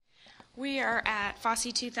We are at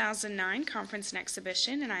FOSSI 2009 Conference and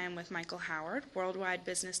Exhibition, and I am with Michael Howard, Worldwide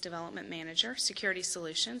Business Development Manager, Security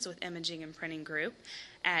Solutions with Imaging and Printing Group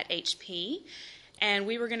at HP. And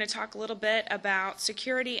we were going to talk a little bit about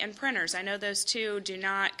security and printers. I know those two do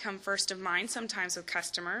not come first of mind sometimes with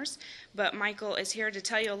customers, but Michael is here to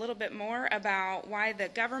tell you a little bit more about why the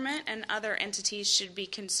government and other entities should be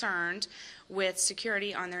concerned with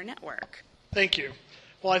security on their network. Thank you.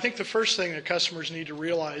 Well, I think the first thing that customers need to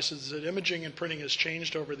realize is that imaging and printing has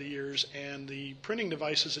changed over the years, and the printing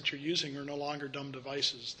devices that you're using are no longer dumb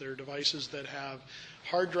devices. They're devices that have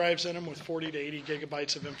hard drives in them with 40 to 80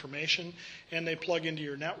 gigabytes of information, and they plug into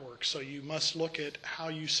your network. So you must look at how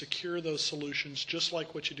you secure those solutions, just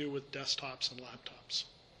like what you do with desktops and laptops.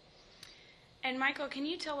 And Michael, can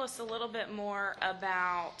you tell us a little bit more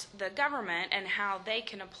about the government and how they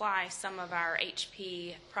can apply some of our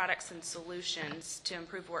HP products and solutions to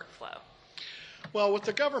improve workflow? Well, with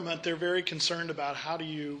the government, they're very concerned about how do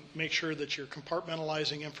you make sure that you're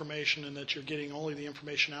compartmentalizing information and that you're getting only the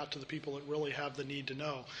information out to the people that really have the need to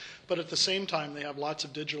know. But at the same time, they have lots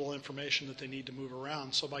of digital information that they need to move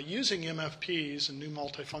around. So by using MFPs and new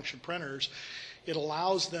multifunction printers, it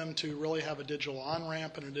allows them to really have a digital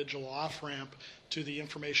on-ramp and a digital off-ramp to the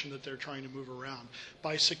information that they're trying to move around.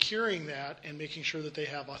 By securing that and making sure that they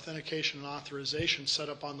have authentication and authorization set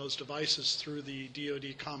up on those devices through the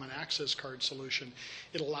DoD Common Access Card solution,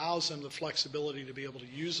 it allows them the flexibility to be able to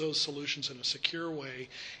use those solutions in a secure way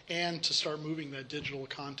and to start moving that digital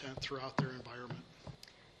content throughout their environment.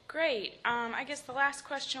 Great. I guess the last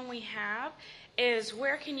question we have is,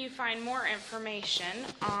 where can you find more information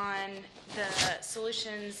on the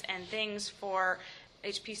solutions and things for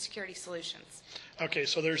HP Security Solutions? Okay,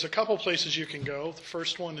 so there's a couple places you can go. The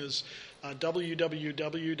first one is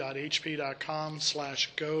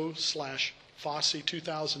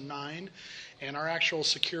www.hp.com/go/FOSSI2009, and our actual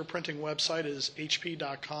secure printing website is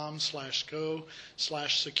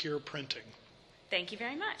hp.com/go/secureprinting. Thank you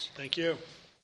very much. Thank you.